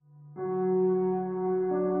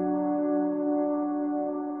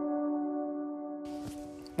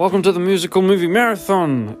Welcome to the Musical Movie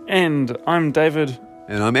Marathon, and I'm David.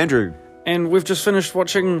 And I'm Andrew. And we've just finished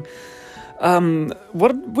watching, what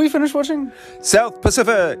did we finish watching? South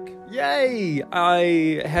Pacific! Yay!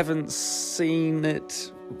 I haven't seen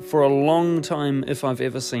it for a long time, if I've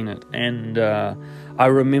ever seen it, and I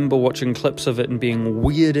remember watching clips of it and being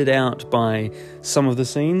weirded out by some of the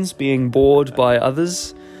scenes, being bored by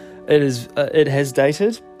others. It has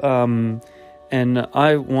dated, and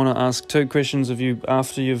I want to ask two questions of you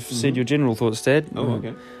after you've said your general thoughts, Dad. Oh,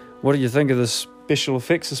 okay. What do you think of the special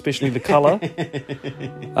effects, especially the colour?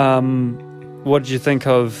 What did you think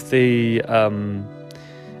of the I've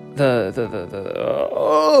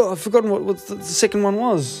forgotten what the second one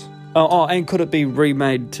was. And could it be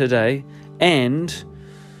remade today? And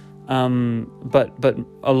but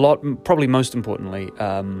a lot, probably most importantly,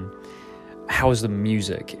 how is the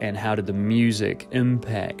music, and how did the music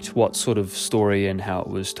impact what sort of story and how it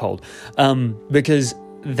was told? Because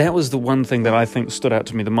that was the one thing that I think stood out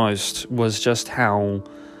to me the most, was just how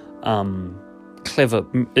clever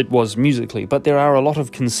it was musically. But there are a lot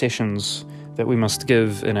of concessions that we must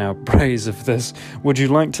give in our praise of this. Would you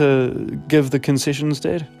like to give the concessions,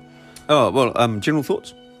 Dad? Oh, well, general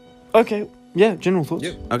thoughts? Okay, yeah, general thoughts.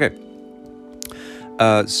 Yeah. Okay.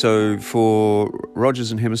 So for Rodgers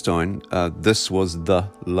and Hammerstein, this was the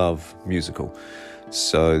Love musical.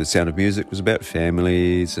 So The Sound of Music was about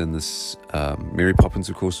families, and this Mary Poppins,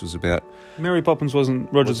 of course, was about... Mary Poppins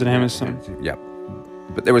wasn't Rodgers and Hammerstein. Yeah.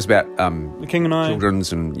 But there was about... The King and I.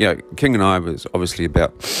 Children's, and yeah, King and I was obviously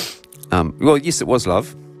about... well, yes, it was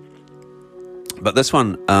love. But this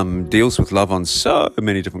one deals with love on so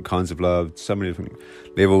many different kinds of love, so many different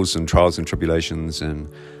levels and trials and tribulations,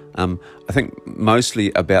 and I think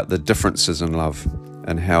mostly about the differences in love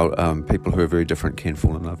and how people who are very different can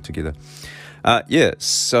fall in love together.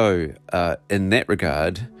 So in that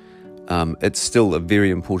regard, it's still a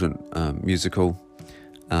very important musical.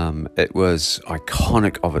 It was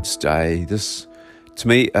iconic of its day. This, to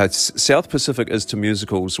me, South Pacific is to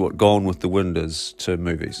musicals what Gone with the Wind is to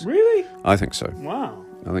movies. Really? I think so. Wow.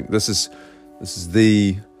 I think this is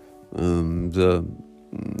the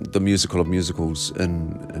musical of musicals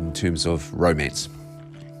in terms of romance.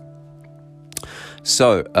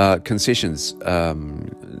 So, concessions.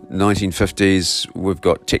 1950s, we've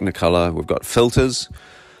got Technicolor, we've got filters,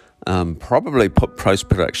 probably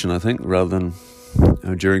post-production, I think, rather than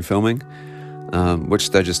during filming,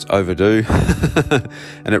 which they just overdo.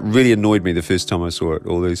 And it really annoyed me the first time I saw it,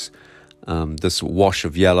 all these, this wash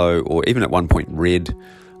of yellow, or even at one point red.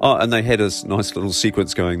 Oh, and they had this nice little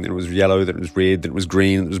sequence going. Then it was yellow, then it was red, then it was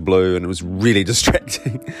green, then it was blue, and it was really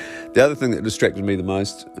distracting. The other thing that distracted me the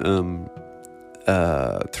most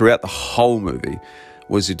throughout the whole movie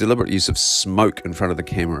was the deliberate use of smoke in front of the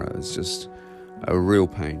camera. It's just a real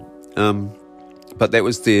pain. But that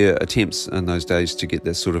was their attempts in those days to get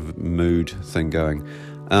this sort of mood thing going.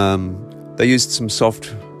 They used some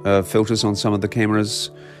soft filters on some of the cameras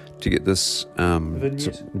to get this,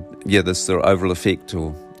 this sort of oval effect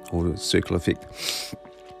or circle effect,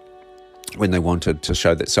 when they wanted to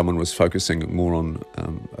show that someone was focusing more on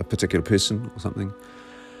a particular person or something.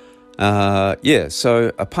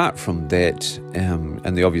 So apart from that,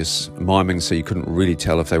 and the obvious miming, so you couldn't really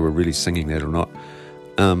tell if they were really singing that or not,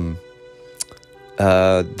 the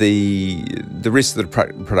rest of the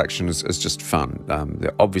production is just fun.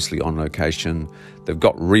 They're obviously on location. They've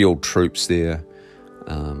got real troops there.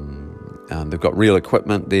 They've got real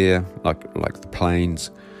equipment there, like the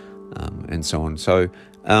planes, and so on. So,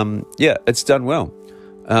 it's done well.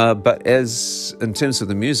 But as in terms of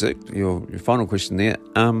the music, your final question there,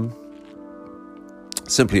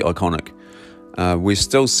 simply iconic. We're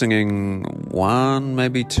still singing one,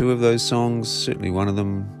 maybe two of those songs, certainly one of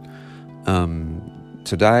them,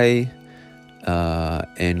 today,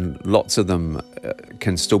 and lots of them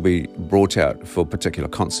can still be brought out for particular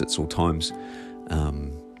concerts or times.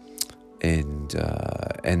 And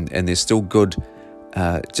they're still good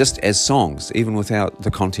just as songs, even without the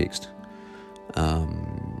context.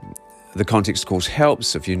 The context, of course,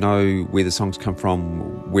 helps if you know where the songs come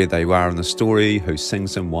from, where they are in the story, who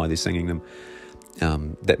sings them, why they're singing them.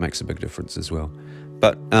 That makes a big difference as well.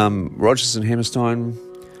 But Rodgers and Hammerstein,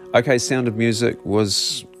 okay, Sound of Music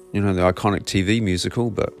was, the iconic TV musical,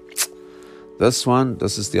 but this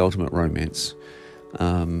is the ultimate romance.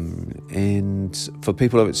 And for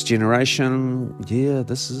people of its generation,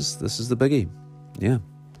 this is the biggie. Yeah.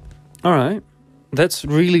 All right. That's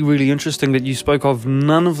really, really interesting that you spoke of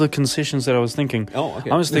none of the concessions that I was thinking. Oh,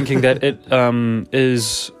 okay. I was thinking that it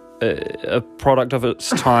is a product of its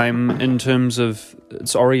time in terms of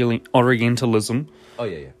its Orientalism. Oh,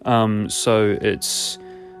 yeah. So it's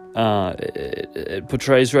it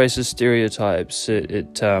portrays racist stereotypes.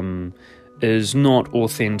 It is not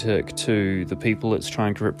authentic to the people it's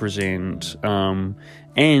trying to represent,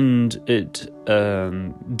 and it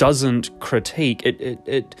doesn't critique.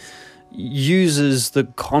 It uses the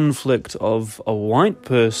conflict of a white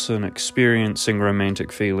person experiencing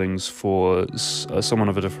romantic feelings for someone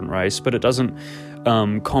of a different race, but it doesn't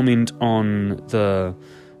comment on the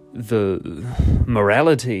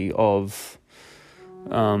morality of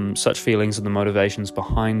such feelings and the motivations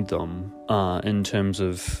behind them, in terms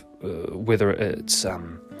of whether it's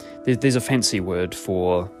there's a fancy word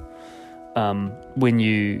for when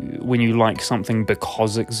you like something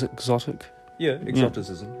because it's exotic. Yeah,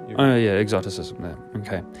 exoticism. Yeah. Oh yeah, exoticism. There.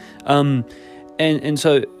 Okay, and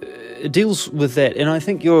so it deals with that, and I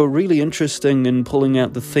think you're really interesting in pulling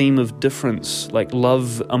out the theme of difference, like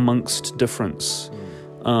love amongst difference.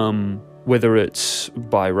 Whether it's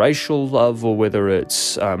biracial love or whether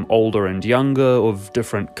it's older and younger, of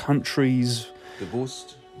different countries,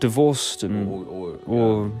 divorced and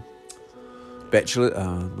or bachelor,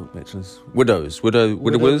 not bachelors,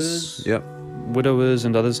 widowers, yep, widowers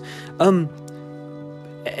and others.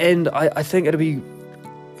 And I think it'd be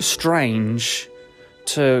strange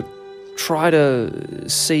to try to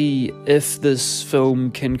see if this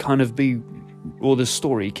film can kind of be, or this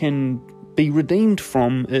story can be redeemed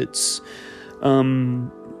from its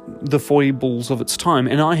the foibles of its time.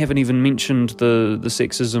 And I haven't even mentioned the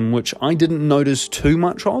sexism, which I didn't notice too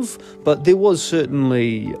much of, but there was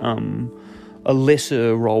certainly a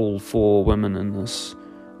lesser role for women in this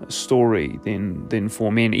story than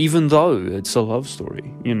for men, even though it's a love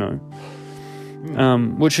story, you know.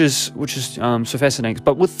 Which is so fascinating.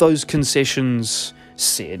 But with those concessions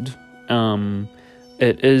said,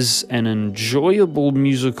 it is an enjoyable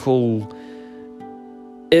musical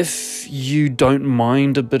if you don't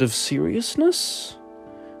mind a bit of seriousness,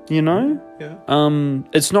 you know? Yeah.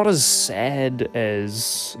 It's not as sad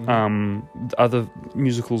as other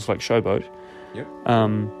musicals like Showboat. Yep.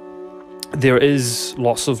 There is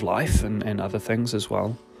loss of life and other things as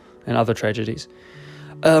well, and other tragedies.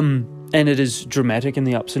 And it is dramatic in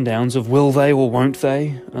the ups and downs of will they or won't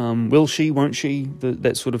they? Will she, won't she?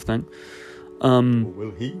 That sort of thing.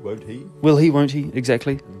 Will he, won't he? Will he, won't he?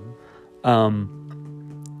 Exactly.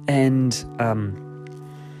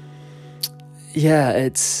 Yeah,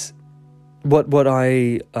 it's what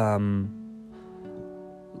I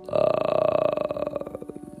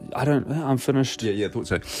don't. I'm finished. Yeah, I thought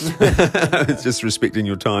so. Just respecting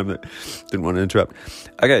your time. That didn't want to interrupt.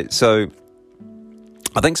 Okay, so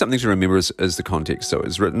I think something to remember is the context. So it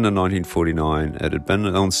was written in 1949. It had been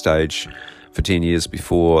on stage for 10 years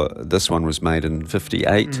before this one was made in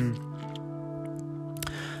 58.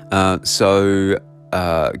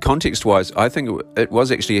 Context-wise, I think it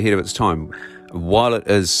was actually ahead of its time. While it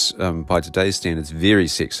is, by today's standards, very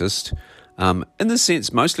sexist,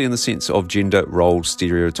 mostly in the sense of gender role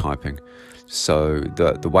stereotyping. So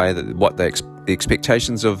the way that the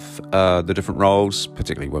expectations of the different roles,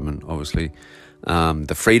 particularly women, obviously,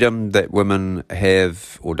 the freedom that women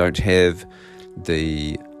have or don't have,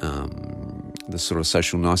 the sort of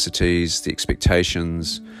social niceties, the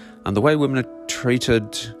expectations, and the way women are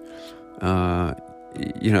treated,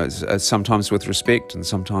 sometimes with respect and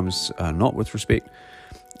sometimes not with respect.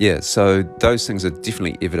 Yeah, so those things are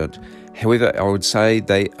definitely evident. However, I would say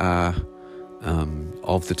they are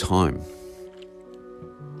of the time.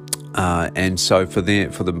 And so for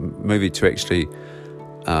the movie to actually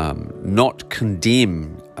not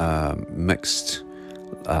condemn mixed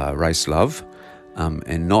race love,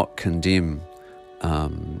 and not condemn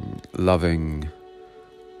loving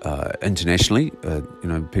internationally,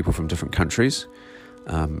 people from different countries,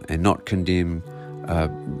 and not condemn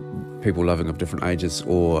people loving of different ages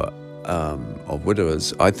or of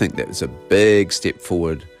widowers. I think that was a big step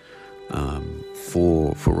forward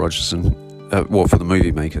for Rogerson, for the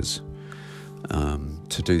movie makers,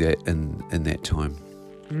 to do that in that time.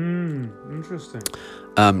 Interesting.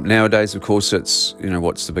 Nowadays, of course, it's,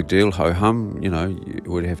 what's the big deal? Ho hum, it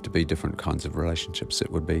would have to be different kinds of relationships that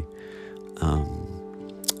would be,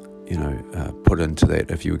 put into that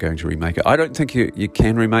if you were going to remake it. I don't think you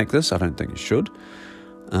can remake this. I don't think you should.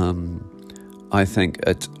 I think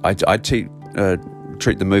I treat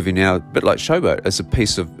the movie now a bit like Showboat, as a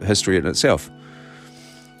piece of history in itself.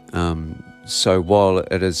 So while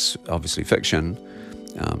it is obviously fiction,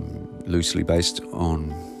 loosely based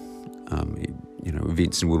on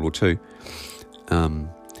events in World War II,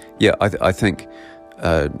 I think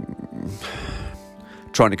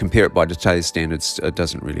trying to compare it by today's standards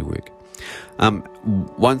doesn't really work.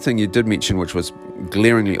 One thing you did mention, which was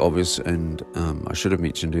glaringly obvious, and I should have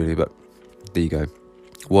mentioned earlier, but there you go.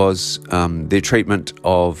 was their treatment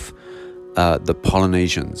of the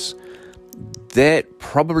Polynesians. That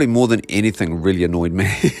probably more than anything really annoyed me.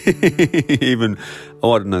 Even,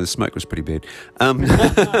 I don't know, the smoke was pretty bad.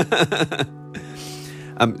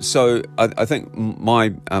 So I think my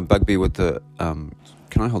bugbear with the,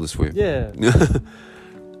 can I hold this for you? Yeah.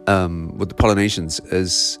 With the Polynesians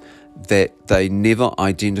is that they never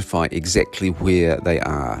identify exactly where they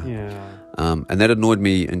are. Yeah. And that annoyed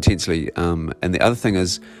me intensely. And the other thing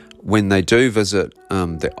is, when they do visit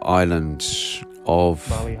the island of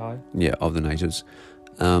Bali High. Yeah, of the natives,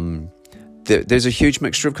 there's a huge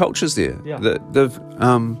mixture of cultures there. Yeah.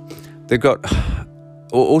 They've got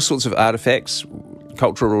all sorts of artifacts,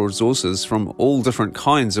 cultural resources from all different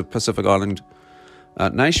kinds of Pacific Island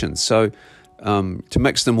nations. So to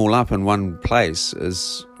mix them all up in one place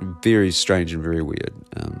is very strange and very weird.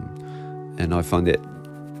 And I find that,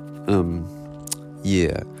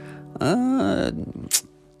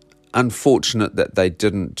 unfortunate that they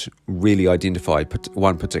didn't really identify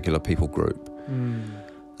one particular people group.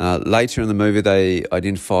 Later in the movie, they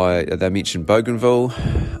mention Bougainville,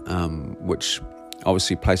 which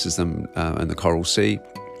obviously places them in the Coral Sea,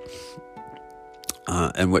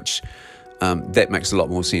 in which that makes a lot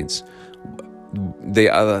more sense. The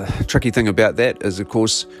other tricky thing about that is, of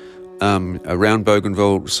course, around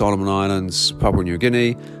Bougainville, Solomon Islands, Papua New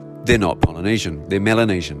Guinea, they're not Polynesian, they're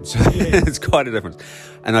Melanesian. So it's quite a difference.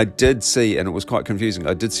 And I did see, and it was quite confusing,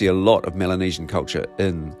 I did see a lot of Melanesian culture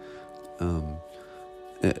in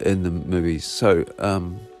the movies. So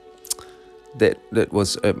that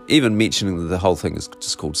was, even mentioning the whole thing is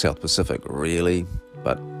just called South Pacific, really.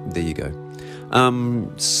 But there you go.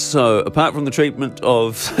 So apart from the treatment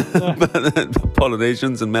of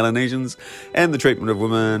Polynesians and Melanesians and the treatment of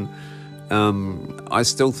women, I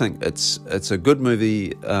still think it's a good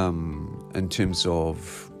movie in terms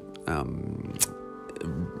of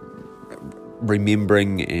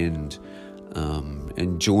remembering and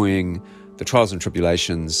enjoying the trials and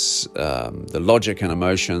tribulations, the logic and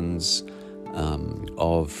emotions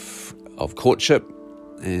of courtship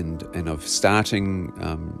and of starting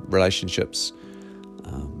relationships,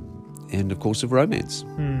 and of course of romance.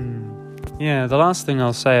 Yeah, the last thing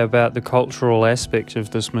I'll say about the cultural aspect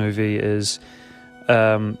of this movie is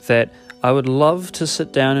that I would love to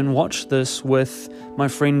sit down and watch this with my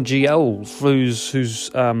friend GL, who's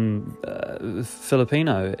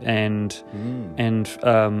Filipino, and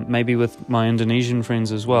maybe with my Indonesian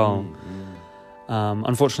friends as well.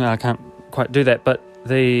 Unfortunately, I can't quite do that, but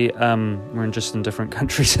we're just in different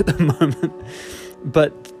countries at the moment.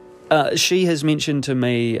 But she has mentioned to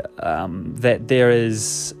me that there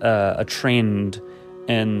is a trend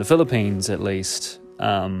in the Philippines, at least,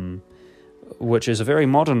 which is a very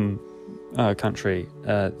modern country,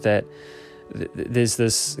 that there's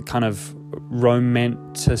this kind of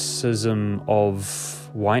romanticism of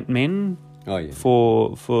white men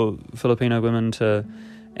for Filipino women to,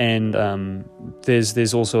 and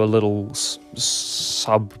there's also a little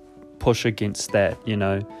sub push against that, you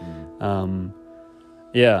know.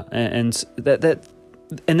 Yeah, and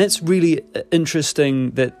that's really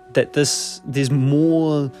interesting that there's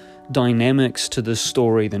more dynamics to this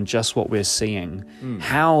story than just what we're seeing.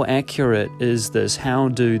 How accurate is this? How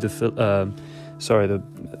do the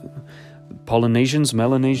Polynesians,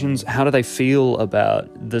 Melanesians, how do they feel about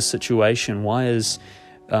this situation? Why is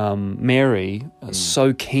Mary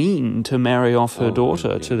so keen to marry off her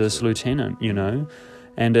daughter to this lieutenant, you know?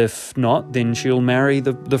 And if not, then she'll marry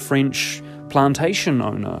the French plantation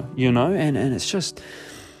owner, you know? And it's just,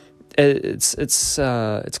 it's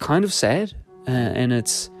kind of sad, and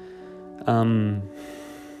it's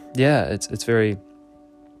it's very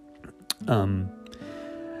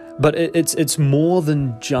but it's more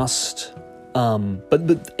than just but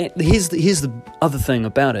here's the other thing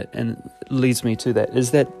about it, and it leads me to that,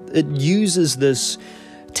 is that it uses this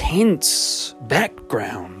tense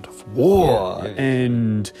background of war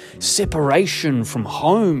and separation from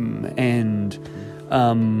home, and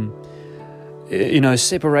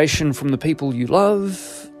separation from the people you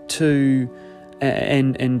love, to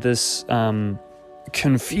and this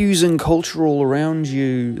confusing cultural around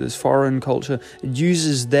you, this foreign culture. It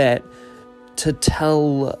uses that to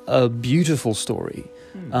tell a beautiful story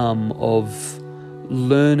of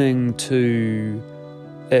learning to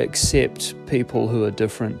accept people who are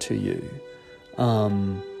different to you,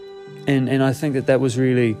 and I think that was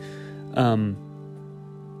really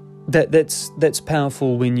that's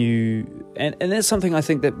powerful when you, and that's something I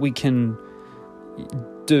think that we can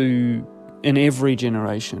do in every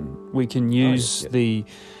generation. We can use the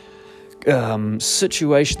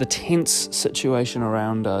situation, the tense situation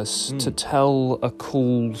around us, to tell a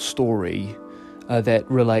cool story that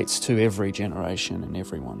relates to every generation and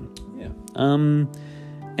everyone. Yeah.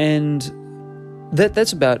 And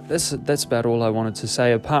that's about all I wanted to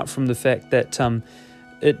say. Apart from the fact that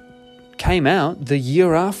it came out the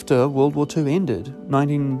year after World War II ended,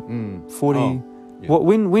 1940. Oh, yeah.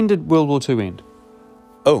 When did World War II end?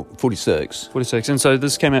 Oh, 46. 46. And so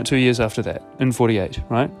this came out 2 years after that, in 48,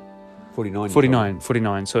 right? 49.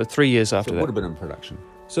 49. So 3 years after So it that. would have been in production.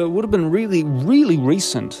 So it would have been really, really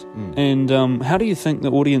recent. And how do you think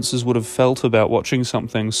the audiences would have felt about watching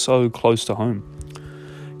something so close to home?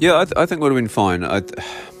 Yeah, I think it would have been fine.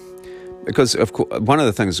 Because of course, one of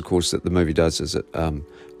the things, of course, that the movie does is it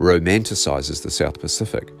romanticizes the South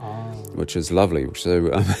Pacific, which is lovely. So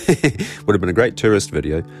would have been a great tourist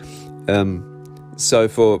video. So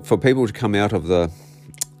for people to come out of the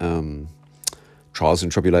trials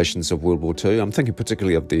and tribulations of World War II, I'm thinking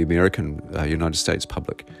particularly of the American United States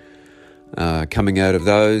public, coming out of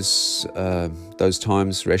those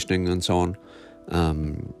times, rationing and so on,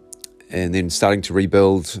 and then starting to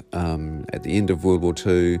rebuild at the end of World War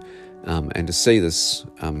II, and to see this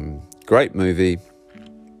great movie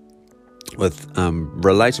with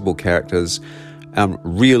relatable characters,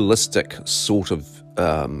 realistic sort of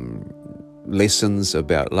lessons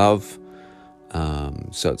about love,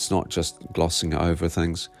 so it's not just glossing over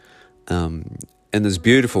things, and there's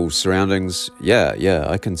beautiful surroundings. Yeah,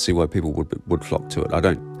 I can see why people would flock to it. I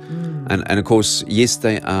don't, and of course, yes,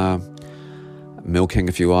 they are milking,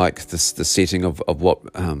 if you like, the setting of what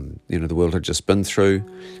the world had just been through,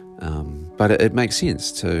 but it makes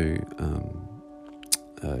sense to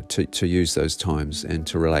use those times and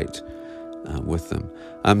to relate with them.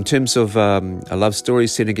 In terms of a love story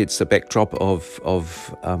set against the backdrop of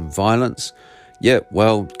violence, yeah,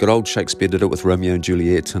 well, good old Shakespeare did it with Romeo and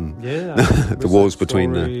Juliet, and the wars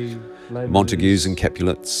between the Montagues and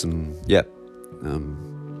Capulets, and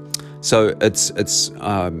so it's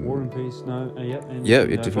War and Peace,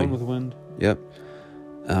 definitely. Gone with the Wind. Yeah.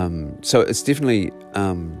 So it's definitely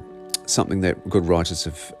something that good writers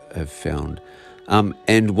have found.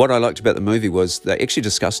 And what I liked about the movie was they actually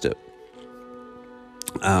discussed it.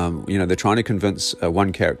 They're trying to convince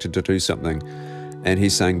one character to do something, and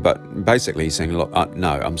he's saying, look, no,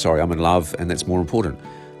 I'm sorry, I'm in love, and that's more important.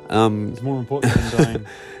 It's more important than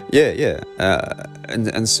dying.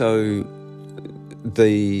 And so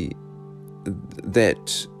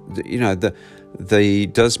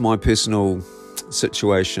does my personal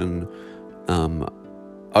situation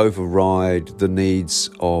override the needs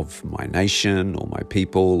of my nation or my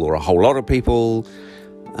people or a whole lot of people?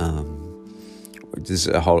 There's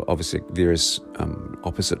obviously various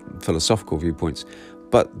opposite philosophical viewpoints,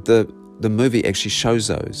 but the movie actually shows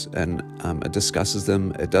those, and it discusses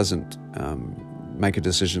them. It doesn't make a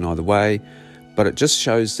decision either way, but it just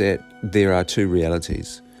shows that there are two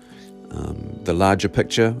realities: the larger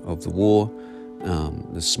picture of the war,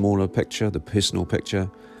 the smaller picture, the personal picture,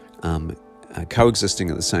 coexisting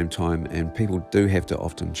at the same time, and people do have to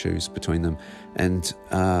often choose between them. And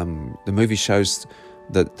the movie shows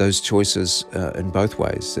that those choices in both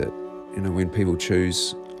ways, that when people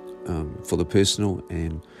choose for the personal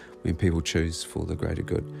and when people choose for the greater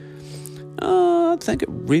good. I think it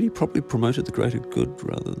really probably promoted the greater good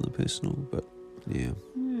rather than the personal, but yeah.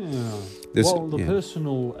 The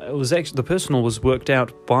personal was worked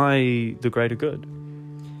out by the greater good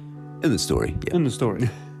in the story.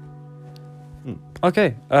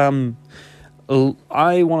 Okay.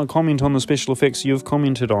 I want to comment on the special effects you've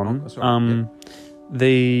commented on.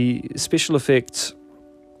 The special effects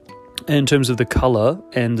in terms of the colour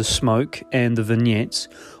and the smoke and the vignettes,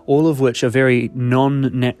 all of which are very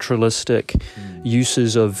non-naturalistic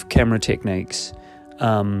uses of camera techniques,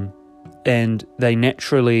 and they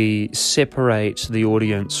naturally separate the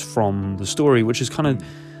audience from the story, which is kind of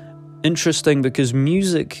interesting because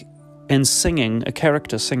music and singing, a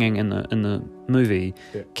character singing in the movie,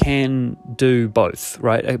 can do both,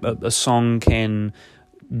 right? A song can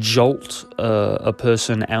jolt a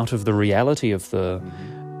person out of the reality of the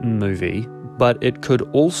movie, but it could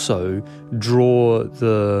also draw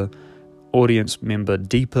the audience member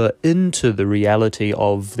deeper into the reality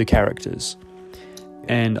of the characters.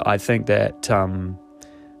 And I think that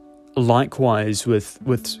likewise with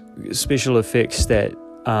special effects that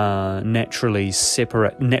are naturally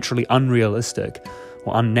unrealistic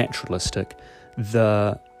or unnaturalistic,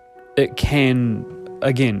 it can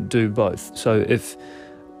again do both. So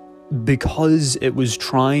because it was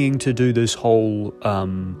trying to do this whole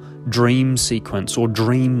dream sequence or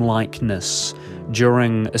dreamlikeness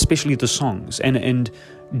during, especially the songs, and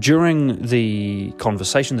during the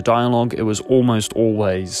conversation, the dialogue, it was almost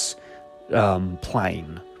always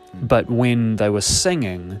plain. but when they were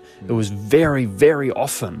singing, it was very, very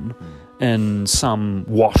often in some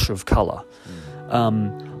wash of colour.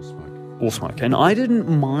 Or smoke. And I didn't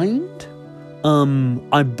mind,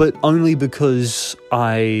 but only because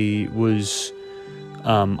I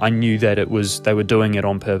knew that they were doing it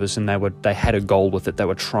on purpose, and they had a goal with it. They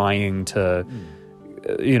were trying to,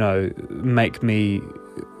 make me,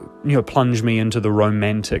 plunge me into the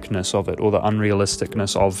romanticness of it, or the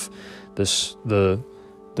unrealisticness of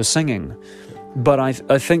the singing. But I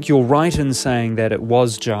think you're right in saying that it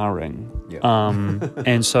was jarring.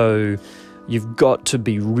 And so you've got to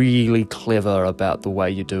be really clever about the way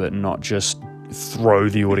you do it and not just throw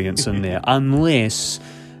the audience in there, unless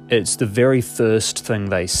it's the very first thing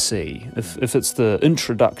they see, if it's the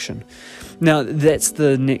introduction. Now, that's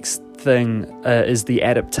the next thing, is the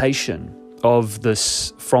adaptation of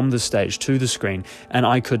this from the stage to the screen. And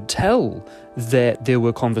I could tell that there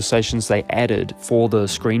were conversations they added for the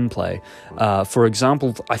screenplay. For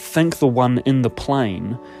example, I think the one in the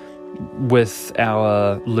plane with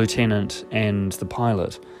our lieutenant and the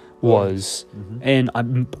pilot was, and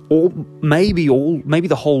maybe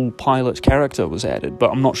the whole pilot character was added,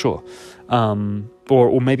 but I'm not sure,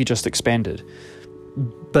 or maybe just expanded.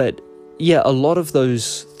 But yeah, a lot of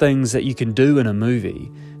those things that you can do in a movie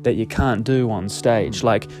that you can't do on stage,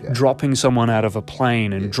 like dropping someone out of a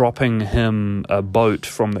plane and dropping him a boat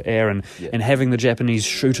from the air, and having the Japanese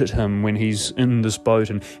shoot at him when he's in this boat,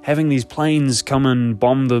 and having these planes come and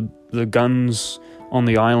bomb the guns on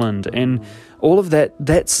the island, and all of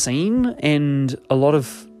that scene, and a lot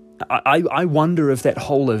of I wonder if that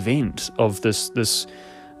whole event of this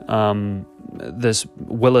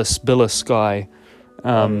Willis Billis guy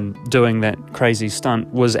doing that crazy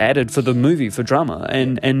stunt was added for the movie for drama,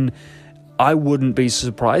 and I wouldn't be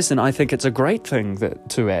surprised, and I think it's a great thing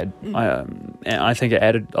to add. I think it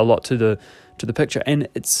added a lot to the picture, and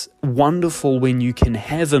it's wonderful when you can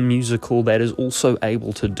have a musical that is also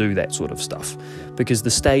able to do that sort of stuff, because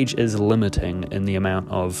the stage is limiting in the amount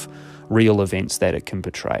of real events that it can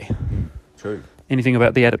portray. True. Anything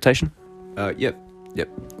about the adaptation? Yep.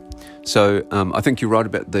 So I think you're right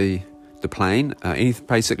about the plane.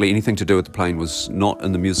 Basically anything to do with the plane was not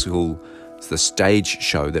in the musical, the stage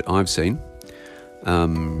show that I've seen.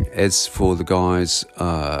 As for the guys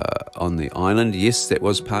on the island, yes, that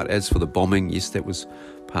was part. As for the bombing, yes, that was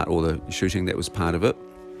part, or the shooting, that was part of it.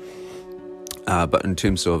 But in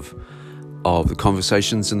terms of the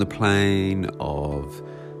conversations in the plane, of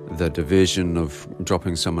the diversion of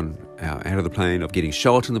dropping someone out of the plane, of getting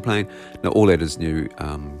shot in the plane, now all that is new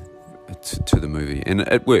to the movie, and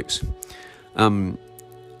it works.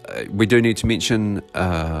 We do need to mention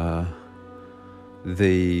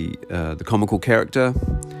the comical character.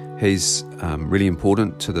 He's really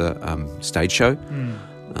important to the stage show,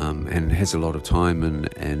 and has a lot of time,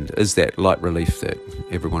 and is that light relief that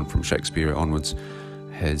everyone from Shakespeare onwards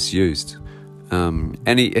has used.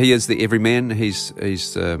 And he is the everyman. He's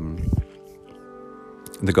the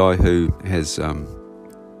guy who has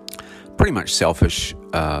pretty much selfish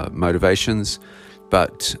motivations,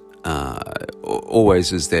 but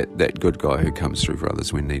always is that good guy who comes through for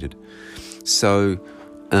others when needed. So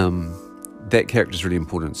that character is really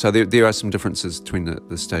important. So there are some differences between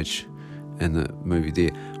the stage and the movie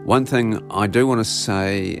there. One thing I do want to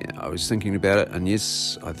say, I was thinking about it, and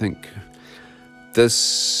yes, I think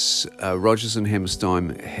this Rodgers and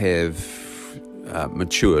Hammerstein have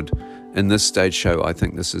matured in this stage show. I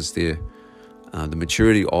think this is the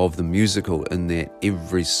maturity of the musical, in that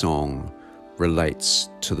every song relates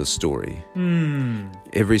to the story.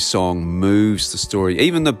 Every song moves the story.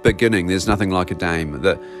 Even the beginning, there's nothing like a dame.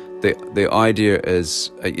 The idea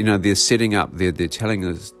is, they're setting up. They're telling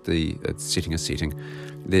us setting a setting.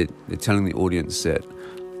 They're telling the audience that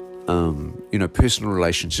personal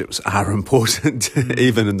relationships are important,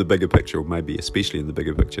 even in the bigger picture, or maybe especially in the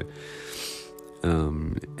bigger picture.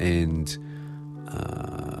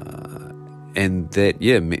 And that,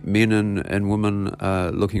 men and women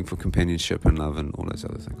are looking for companionship and love and all those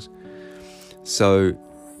other things. So,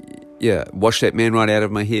 Wash That Man Right Out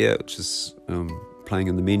of My Hair, which is playing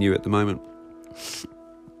in the menu at the moment.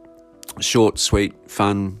 Short, sweet,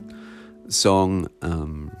 fun song.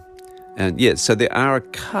 So there are a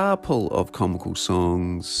couple of comical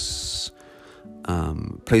songs.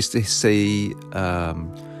 Pleased to see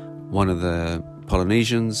one of the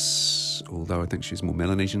Polynesians, although I think she's more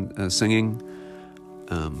Melanesian, singing.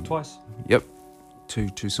 Twice. Yep,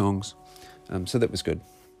 two songs. So that was good.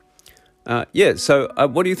 So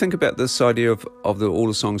what do you think about this idea of all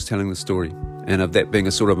the songs telling the story, and of that being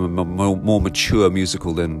a sort of a more mature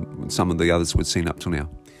musical than some of the others we've seen up till now?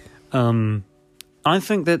 I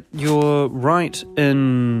think that you're right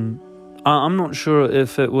in... I'm not sure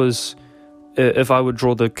if it was... If I would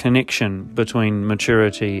draw the connection between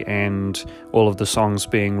maturity and all of the songs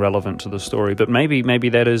being relevant to the story, but maybe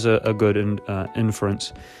that is a good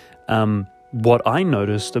inference. What I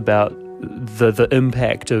noticed about the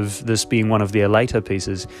impact of this being one of their later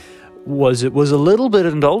pieces was it was a little bit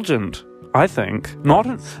indulgent, I think.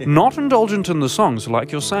 Not indulgent in the songs,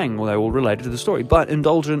 like you're saying, well, they all related to the story, but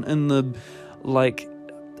indulgent in the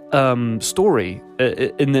story,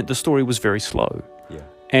 in that the story was very slow.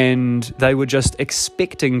 And they were just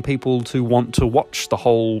expecting people to want to watch the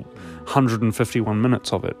whole 151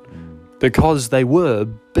 minutes of it because they were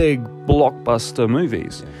big blockbuster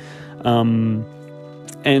movies.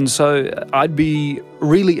 And so I'd be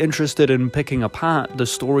really interested in picking apart the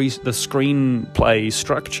stories, the screenplay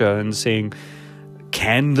structure, and seeing,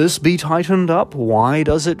 can this be tightened up? Why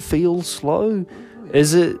does it feel slow?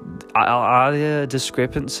 Are there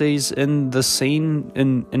discrepancies in the scene,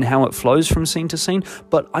 in how it flows from scene to scene?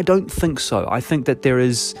 But I don't think so. I think that there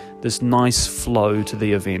is this nice flow to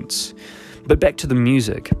the events. But back to the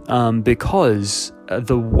music, because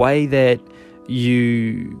the way that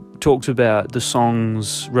you talked about the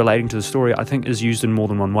songs relating to the story, I think is used in more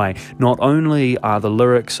than one way. Not only are the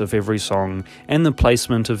lyrics of every song and the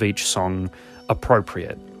placement of each song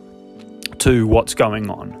appropriate to what's going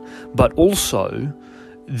on, but also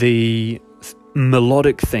the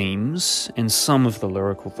melodic themes and some of the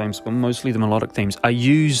lyrical themes, but mostly the melodic themes, are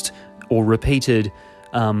used or repeated,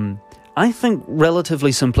 I think,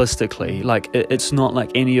 relatively simplistically. Like, it's not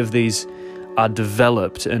like any of these are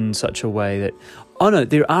developed in such a way that... Oh no,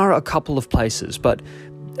 there are a couple of places,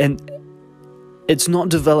 and it's not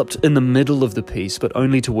developed in the middle of the piece, but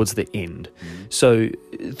only towards the end. So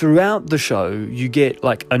throughout the show, you get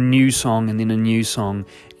like a new song and then a new song,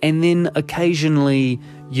 and then occasionally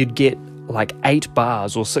you'd get like 8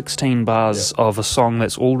 bars or 16 bars of a song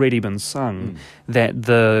that's already been sung that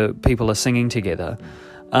the people are singing together.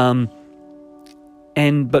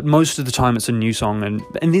 But most of the time it's a new song, and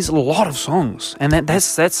there's a lot of songs, and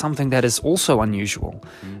that's something that is also unusual.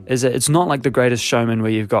 Is that it's not like The Greatest Showman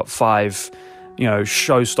where you've got 5,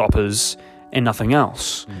 showstoppers and nothing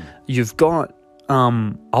else. You've got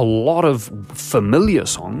a lot of familiar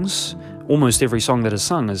songs. Almost every song that is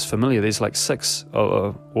sung is familiar. There's like 6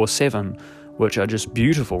 or 7 which are just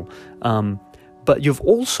beautiful. But you've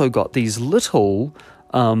also got these little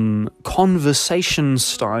conversation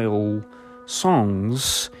style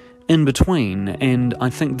songs in between, and I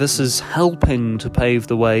think this is helping to pave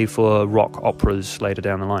the way for rock operas later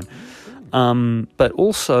down the line. But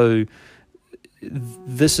also,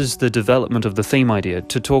 this is the development of the theme idea,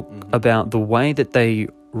 to talk about the way that they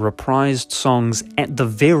reprised songs at the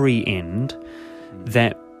very end,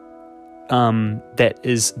 that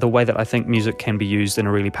is the way that I think music can be used in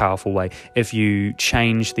a really powerful way if you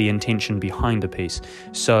change the intention behind a piece.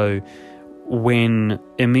 So when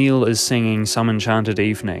Emil is singing Some Enchanted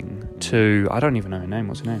Evening to, I don't even know her name,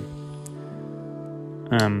 what's her name?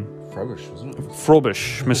 Frobisher, wasn't it?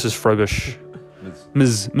 Frobisher, Mrs. Frobisher.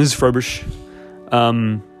 Ms. Frobisher.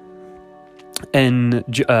 And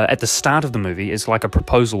at the start of the movie, it's like a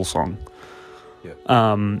proposal song.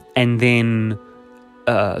 And then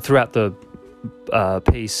throughout the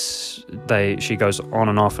piece, she goes on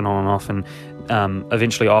and off and on and off, and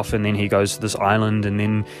eventually off, and then he goes to this island, and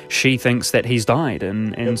then she thinks that he's died,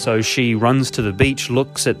 and so she runs to the beach,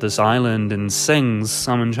 looks at this island, and sings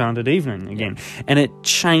Some Enchanted Evening again. And it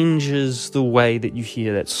changes the way that you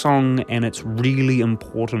hear that song, and it's really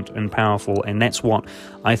important and powerful, and that's what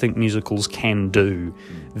I think musicals can do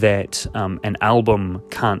that an album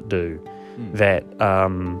can't do, that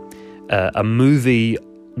a movie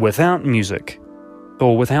without music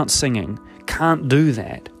or without singing can't do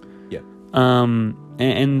that.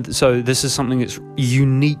 And so this is something that's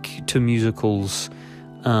unique to musicals,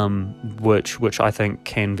 which I think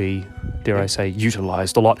can be, dare I say,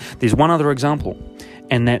 utilised a lot. There's one other example,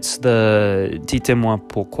 and that's the Dites-moi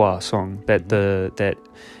pourquoi song that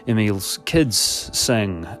Emil's kids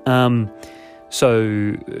sing.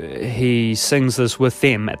 So he sings this with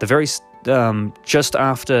them at the very just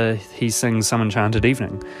after he sings Some Enchanted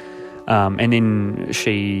Evening, and then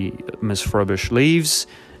Miss Frobisher leaves.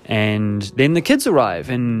 And then the kids arrive,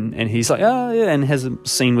 and he's like, oh, yeah, and has a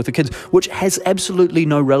scene with the kids, which has absolutely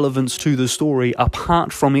no relevance to the story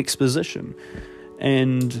apart from exposition.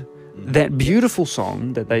 And that beautiful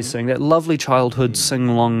song that they sing, that lovely childhood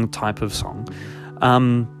sing-along type of song,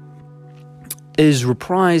 is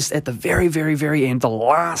reprised at the very, very, very end, the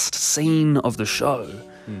last scene of the show,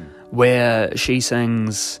 where she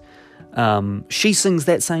sings, she sings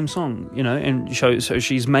that same song, you know, and so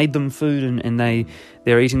she's made them food, and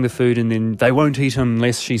they're eating the food, and then they won't eat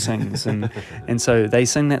unless she sings, and so they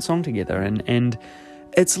sing that song together, and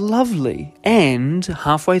it's lovely. And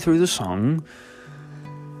halfway through the song,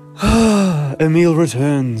 Emil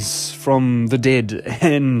returns from the dead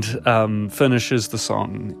and finishes the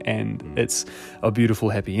song, and it's a beautiful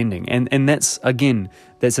happy ending. And that's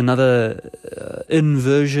another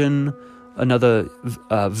inversion, another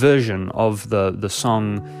version of the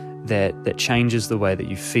song that changes the way that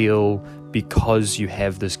you feel because you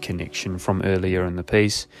have this connection from earlier in the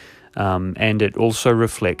piece, and it also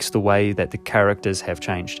reflects the way that the characters have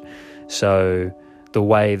changed. So the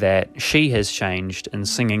way that she has changed in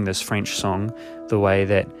singing this French song, the way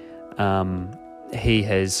that he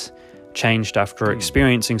has changed after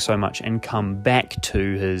experiencing so much and come back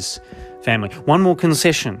to his family. One more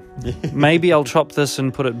concession. Maybe I'll chop this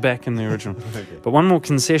and put it back in the original. Okay. But one more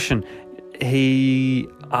concession.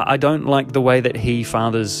 I don't like the way that he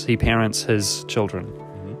parents his children.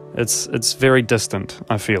 Mm-hmm. It's very distant,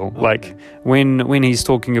 I feel. Okay. Like when he's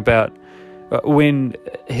talking about when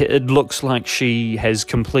it looks like she has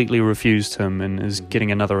completely refused him and is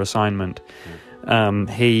getting another assignment,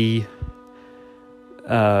 he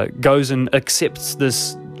goes and accepts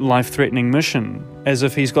this life-threatening mission as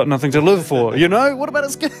if he's got nothing to live for, you know? What about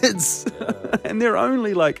his kids? And they're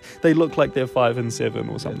only they look like they're 5 and 7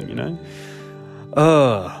 or something, you know?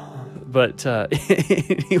 But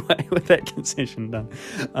anyway, with that concession done,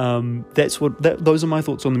 those are my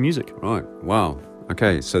thoughts on the music. Right, wow.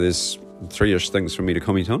 Okay, so there's 3-ish things for me to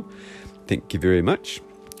comment on. Thank you very much.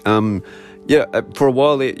 For a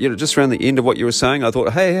while there, just around the end of what you were saying, I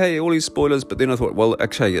thought, hey, all these spoilers. But then I thought, well,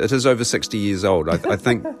 actually, it is over 60 years old. I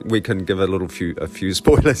think we can give a few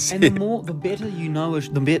spoilers. And the better you know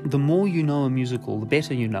it, the more you know a musical, the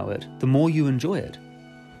better you know it, the more you enjoy it.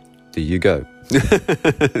 There you go.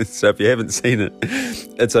 So if you haven't seen it,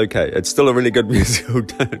 it's okay. It's still a really good musical.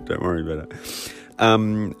 Don't worry about it.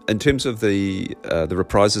 In terms of the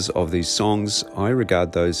reprises of these songs, I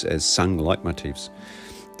regard those as sung leitmotifs.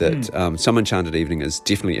 That Some Enchanted Evening is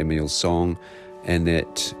definitely Emil's song, and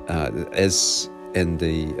that as in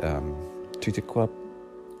the Tout est quoi?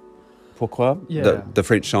 Pourquoi? Yeah. The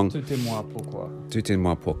French song. Tout est moi pourquoi. Tout est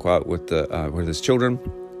moi pourquoi with his children.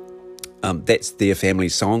 That's their family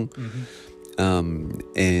song, and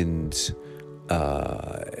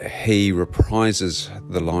he reprises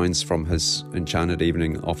the lines from his Enchanted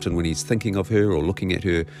Evening often when he's thinking of her or looking at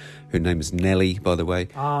her. Her name is Nellie, by the way.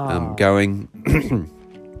 Going.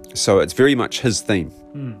 So it's very much his theme.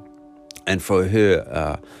 And for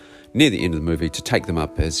her, near the end of the movie, to take them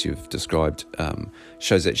up, as you've described,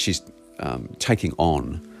 shows that she's taking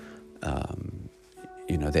on,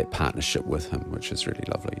 that partnership with him, which is really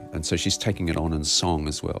lovely. And so she's taking it on in song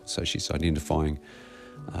as well. So she's identifying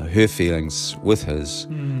her feelings with his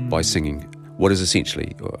by singing what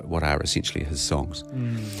are essentially his songs.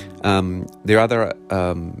 There are other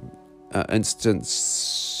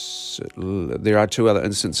There are 2 other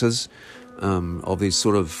instances of these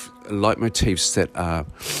sort of leitmotifs that are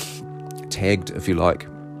tagged, if you like,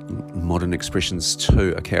 modern expressions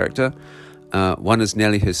to a character. One is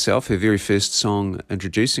Nellie herself. Her very first song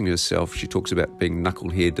introducing herself, she talks about being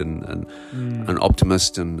knucklehead and an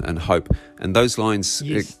optimist and hope. And those lines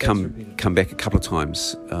come back a couple of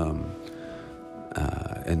times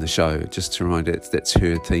in the show, just to remind it that's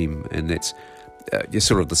her theme, and that's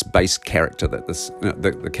sort of this base character, that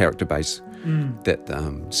the character base that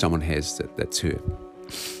someone has, that's her.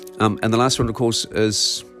 And the last one, of course,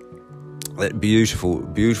 is that beautiful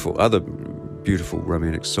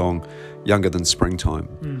romantic song, Younger Than Springtime.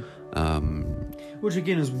 Which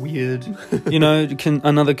again is weird.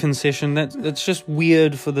 Another concession. That's just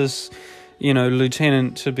weird for this,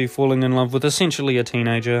 lieutenant to be falling in love with essentially a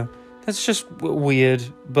teenager. That's just weird,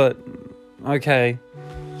 but okay.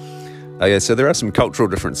 Okay, so there are some cultural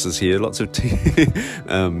differences here. Lots of,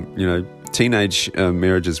 teenage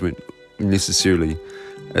marriages weren't necessarily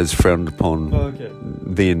as frowned upon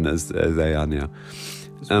then as they are now.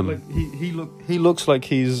 He looks like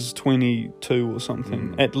he's 22 or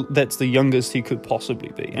something. That's the youngest he could possibly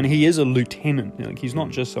be, and he is a lieutenant. He's not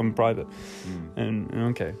just some private. And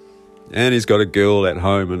okay. And he's got a girl at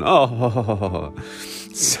home, and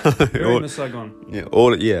so very Miss Saigon.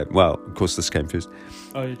 Well, of course, this came first.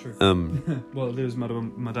 Oh, yeah, true. Well, there was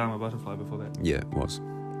Madame Butterfly before that. Yeah, it was.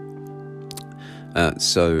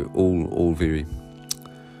 So all very.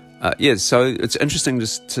 So it's interesting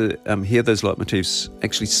just to hear those leitmotifs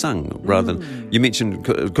actually sung rather than, you mentioned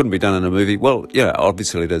it couldn't be done in a movie. Well, yeah,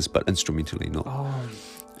 obviously it is, but instrumentally,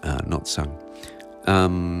 not sung.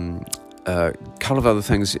 a couple of other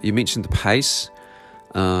things. You mentioned the pace.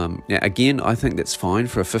 Now, again, I think that's fine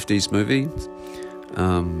for a 50s movie.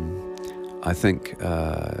 I think,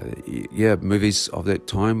 movies of that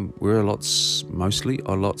time were mostly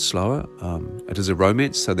a lot slower. It is a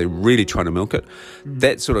romance, so they're really trying to milk it.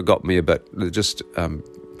 That sort of got me a bit, just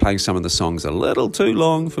playing some of the songs a little too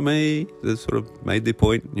long for me. They sort of made their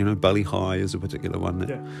point. You know, Bali High is a particular one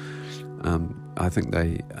that I think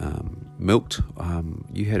they milked.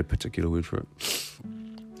 You had a particular word for it.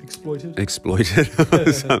 Exploited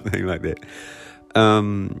or something like that.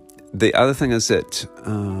 The other thing is that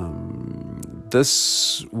the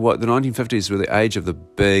 1950s were the age of the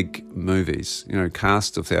big movies, you know,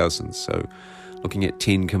 cast of thousands. So looking at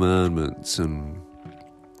 10 Commandments and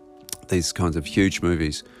these kinds of huge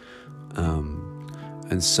movies.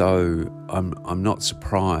 And so I'm not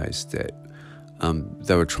surprised that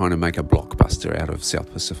they were trying to make a blockbuster out of South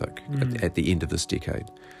Pacific at the end of this decade,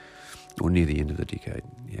 or near the end of the decade,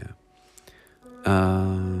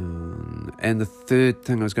 and the third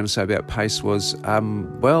thing I was going to say about pace was,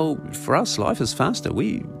 for us, life is faster.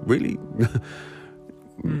 We really,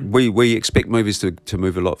 we expect movies to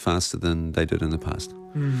move a lot faster than they did in the past.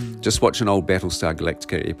 Just watch an old Battlestar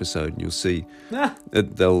Galactica episode, and you'll see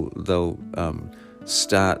they'll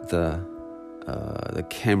start the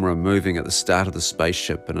camera moving at the start of the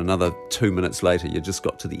spaceship, and another 2 minutes later you just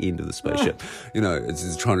got to the end of the spaceship. You know,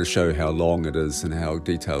 it's trying to show how long it is and how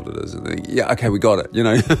detailed it is, and then, okay, we got it, you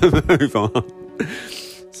know. Move on.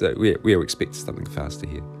 So we expect something faster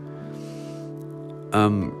here.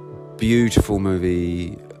 Beautiful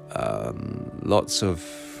movie, lots of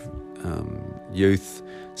youth,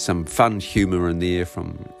 some fun humour in there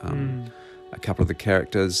from a couple of the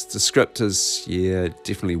characters. The script is,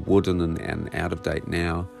 definitely wooden and out of date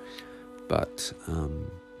now, but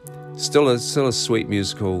still a sweet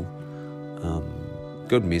musical.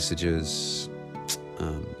 Good messages.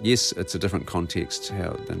 Yes, it's a different context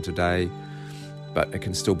than today, but it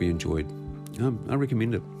can still be enjoyed. I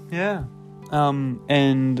recommend it. Yeah.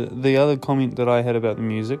 And the other comment that I had about the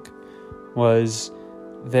music was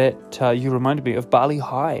that you reminded me of Bali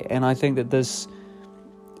High, and I think that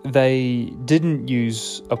they didn't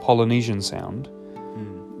use a Polynesian sound,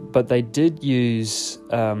 but they did use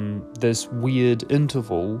this weird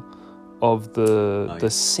interval of the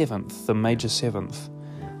seventh, the major seventh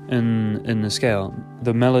in the scale.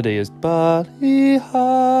 The melody is Bali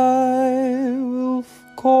High will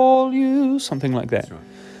call you, something like that. That's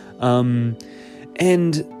right.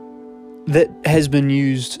 And that has been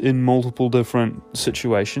used in multiple different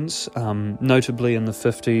situations, notably in the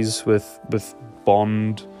 50s with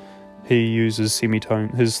Bond. He uses semitone.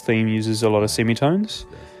 His theme uses a lot of semitones.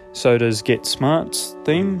 So does Get Smart's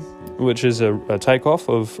theme, which is a takeoff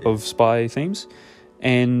of spy themes.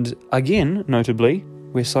 And again, notably,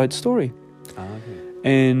 West Side Story.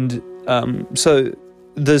 And so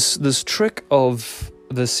this trick of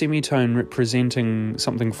the semitone representing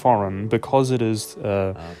something foreign, because it is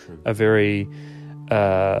a very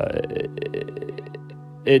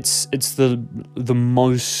it's the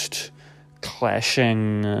most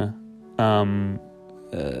clashing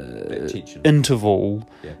interval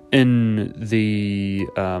in the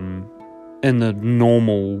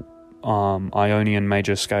normal Ionian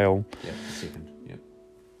major scale. Yeah, the second. Yeah.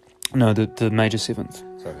 No, the major seventh.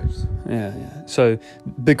 Sorry. Yeah. So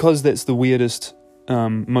because that's the weirdest,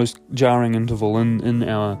 most jarring interval in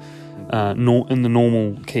our in the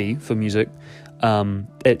normal key for music,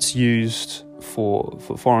 it's used for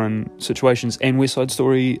foreign situations, and West Side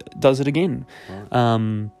Story does it again.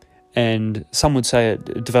 Right. And some would say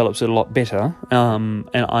it develops it a lot better, and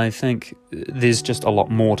I think there's just a lot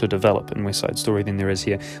more to develop in West Side Story than there is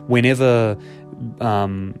here. Whenever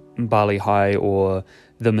Bali High or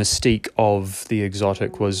the mystique of the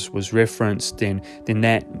exotic was referenced, then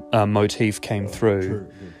that motif came through. True,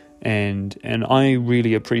 yeah. And I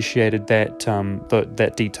really appreciated that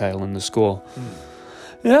that detail in the score.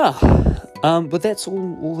 Yeah. But that's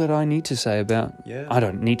all that I need to say about. Yeah. I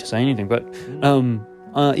don't need to say anything, but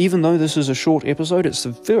even though this is a short episode, it's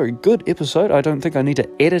a very good episode. I don't think I need to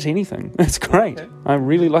edit anything. It's great. Okay. I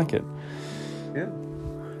really like it. Yeah.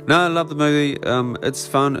 No, I love the movie. It's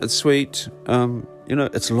fun. It's sweet.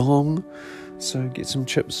 It's long, so get some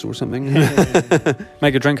chips or something.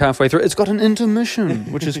 Make a drink halfway through. It's got an intermission,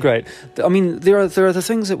 which is great. I mean, there are the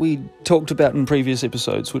things that we talked about in previous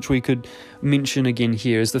episodes, which we could mention again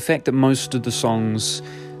here, is the fact that most of the songs,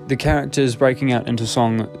 the characters breaking out into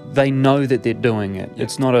song, they know that they're doing it. Yep.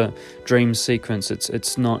 It's not a dream sequence.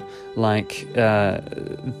 It's not like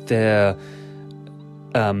they're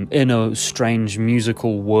in a strange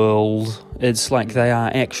musical world. It's like they are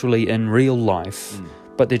actually in real life,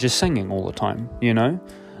 but they're just singing all the time, you know?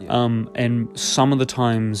 Yeah. And some of the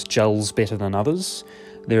times gel's better than others.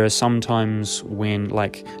 There are some times when,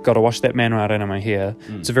 like, gotta wash that man right out of my hair.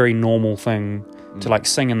 It's a very normal thing to, like,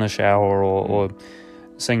 sing in the shower or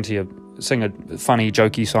sing a funny,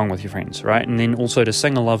 jokey song with your friends, right? And then also to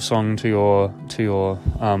sing a love song to your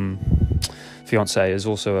fiance is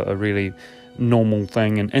also a really normal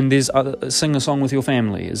thing. And there's sing a song with your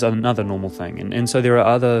family is another normal thing. And so there are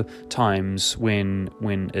other times when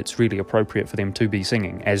it's really appropriate for them to be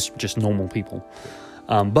singing as just normal people.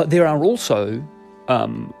 But there are also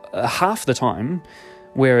half the time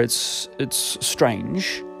where it's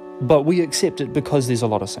strange, but we accept it because there's a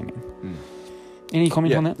lot of singing. Any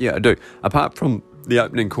comment on that? Yeah, I do. Apart from the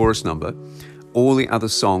opening chorus number, all the other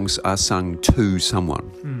songs are sung to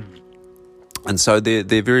someone. And so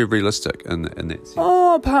they're very realistic in that sense.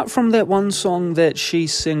 Oh, apart from that one song that she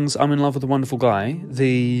sings, I'm in love with a wonderful guy,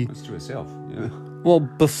 It's to herself, yeah. well,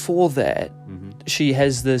 before that, she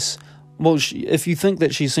has this... Well, if you think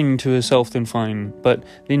that she's singing to herself, then fine. But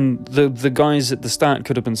then the guys at the start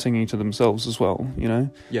could have been singing to themselves as well, you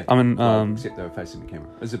know? Yeah, I mean, except they were facing the camera.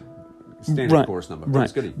 It's a standard chorus number. Right.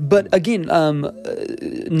 It's goody. But again,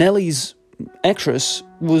 Nellie's actress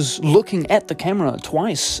was looking at the camera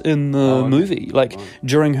twice in the movie. Like,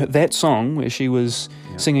 during that song where she was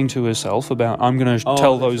singing to herself about, I'm going to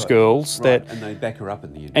tell those girls that... And they back her up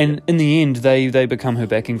in the end. And in the end, they become her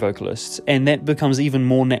backing vocalists. And that becomes even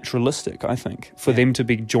more naturalistic, I think, for them to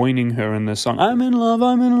be joining her in this song. I'm in love,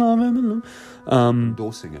 I'm in love, I'm in love.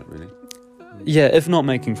 Endorsing it, really. Yeah, if not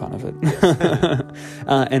making fun of it.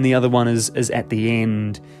 And the other one is at the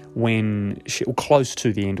end, close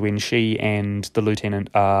to the end, when she and the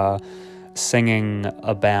lieutenant are singing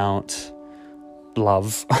about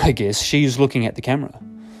love, I guess. She's looking at the camera.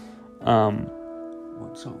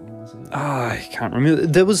 What song was that? I can't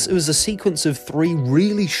remember. It was a sequence of 3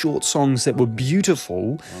 really short songs that were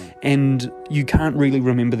beautiful, and you can't really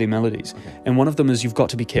remember their melodies. Okay. And one of them is You've Got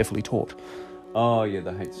to Be Carefully Taught. Oh, yeah,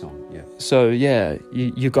 the hate song, yeah. So, yeah,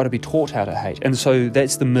 you've got to be taught how to hate. And so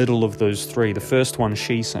that's the middle of those 3. The first one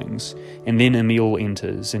she sings, and then Emile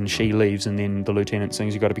enters, and she leaves, and then the lieutenant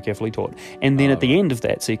sings, You've Got to Be Carefully Taught. And then at the end of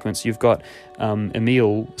that sequence, you've got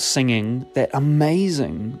Emile singing that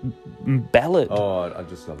amazing ballad. Oh, I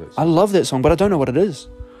just love that I song. love that song, but I don't know what it is.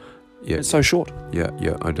 Yeah, It's so short. Yeah,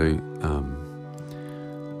 I do.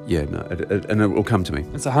 And it will come to me.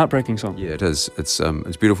 It's a heartbreaking song. Yeah, it is. It's a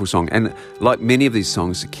beautiful song. And like many of these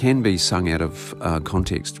songs, it can be sung out of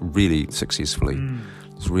context really successfully.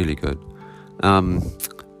 It's really good.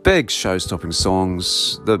 Big show-stopping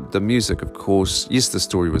songs. The music, of course. Yes, the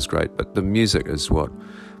story was great, but the music is what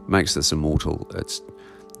makes this immortal. It's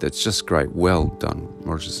just great. Well done,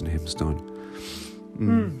 Rodgers and Hammerstein.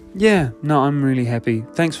 Yeah, no, I'm really happy.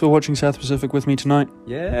 Thanks for watching South Pacific with me tonight.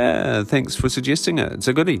 Yeah, thanks for suggesting it. It's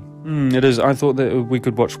a goodie. It is. I thought that we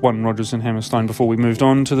could watch one Rodgers and Hammerstein before we moved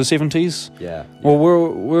on to the 70s. Yeah. Well,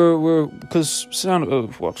 we're because sound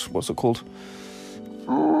what's it called?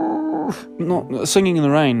 Not Singing in the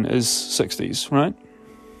Rain is 60s, right?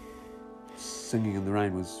 Singing in the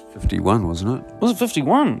Rain was 51, wasn't it? Was it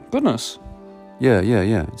 51? Goodness.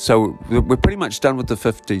 Yeah. So we're pretty much done with the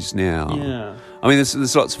 50s now. Yeah. I mean,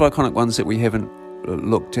 there's lots of iconic ones that we haven't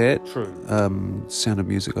looked at. True. Sound of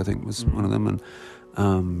Music, I think, was one of them. And,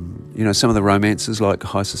 some of the romances like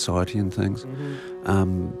High Society and things.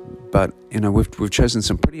 But, we've chosen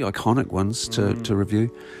some pretty iconic ones to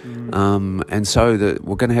review. And so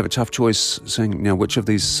we're going to have a tough choice seeing, which of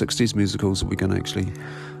these 60s musicals are we going to actually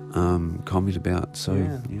comment about. So,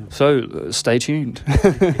 yeah. So stay tuned.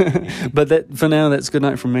 But for now, that's good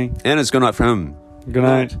night from me. And it's good night from him. Good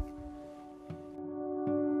night.